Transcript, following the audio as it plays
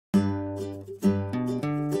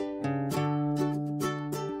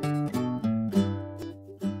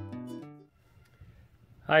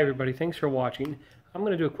Hi everybody, thanks for watching. I'm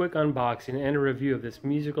going to do a quick unboxing and a review of this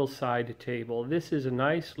musical side table. This is a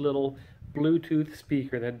nice little Bluetooth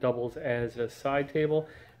speaker that doubles as a side table.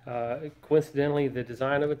 Coincidentally, the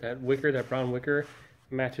design of it, that wicker, that brown wicker,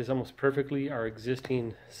 matches almost perfectly our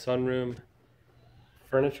existing sunroom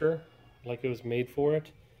furniture, like it was made for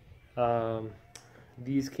it.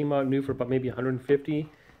 These came out new for about maybe $150,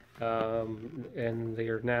 and they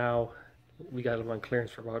are now, we got them on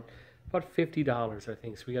clearance for about $50, I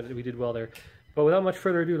think. So we did well there. But without much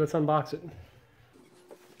further ado, let's unbox it.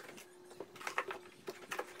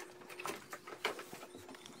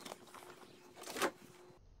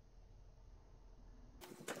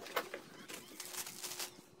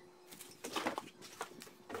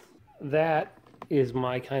 That is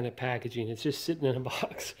my kind of packaging. It's just sitting in a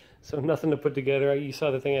box, so nothing to put together. You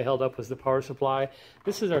saw the thing I held up was the power supply.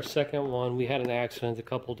 This is our second one. We had an accident a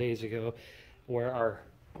couple days ago where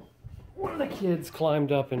one of the kids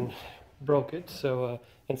climbed up and broke it, so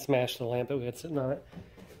and smashed the lamp that we had sitting on it.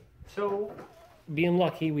 So, being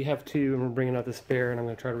lucky, we have two, and we're bringing out the spare, and I'm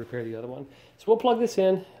going to try to repair the other one. So we'll plug this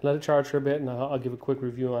in, let it charge for a bit, and I'll give a quick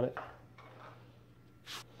review on it.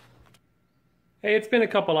 Hey, it's been a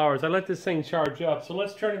couple hours. I let this thing charge up, so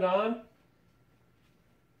let's turn it on.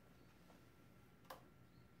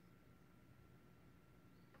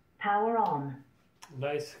 Power on.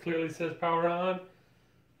 Nice, clearly says power on.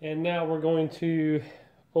 And now we're going to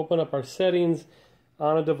open up our settings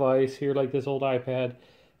on a device here, like this old iPad.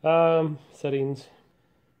 Settings,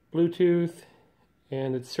 Bluetooth,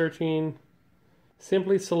 and it's searching.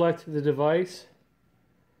 Simply select the device,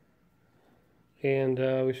 and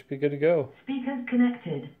we should be good to go. Speakers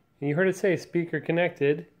connected. And you heard it say speaker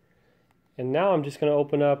connected. And now I'm just going to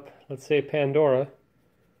open up, let's say, Pandora.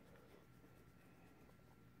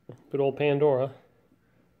 Good old Pandora.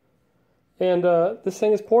 And this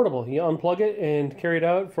thing is portable. You unplug it and carry it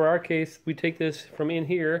out. For our case, we take this from in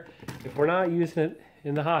here. If we're not using it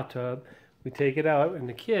in the hot tub, we take it out, and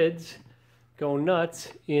the kids go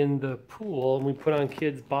nuts in the pool, and we put on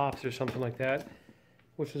Kids Bops or something like that,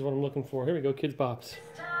 which is what I'm looking for. Here we go, Kids Bops.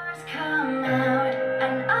 Stars come out,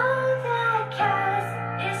 and all that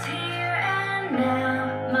chaos is here and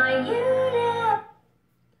now. My unit.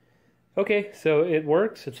 Okay, so it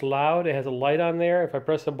works. It's loud. It has a light on there. If I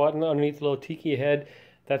press a button underneath the little tiki head,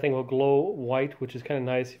 that thing will glow white, which is kind of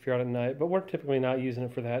nice if you're out at night, but we're typically not using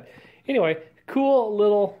it for that. Anyway,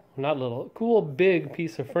 cool big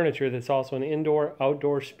piece of furniture that's also an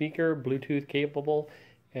indoor-outdoor speaker, Bluetooth capable,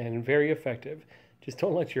 and very effective. Just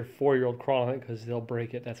don't let your 4-year-old crawl on it because they'll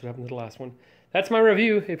break it. That's what happened to the last one. That's my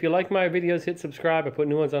review. If you like my videos, hit subscribe. I put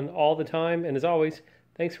new ones on all the time, and as always,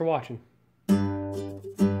 thanks for watching.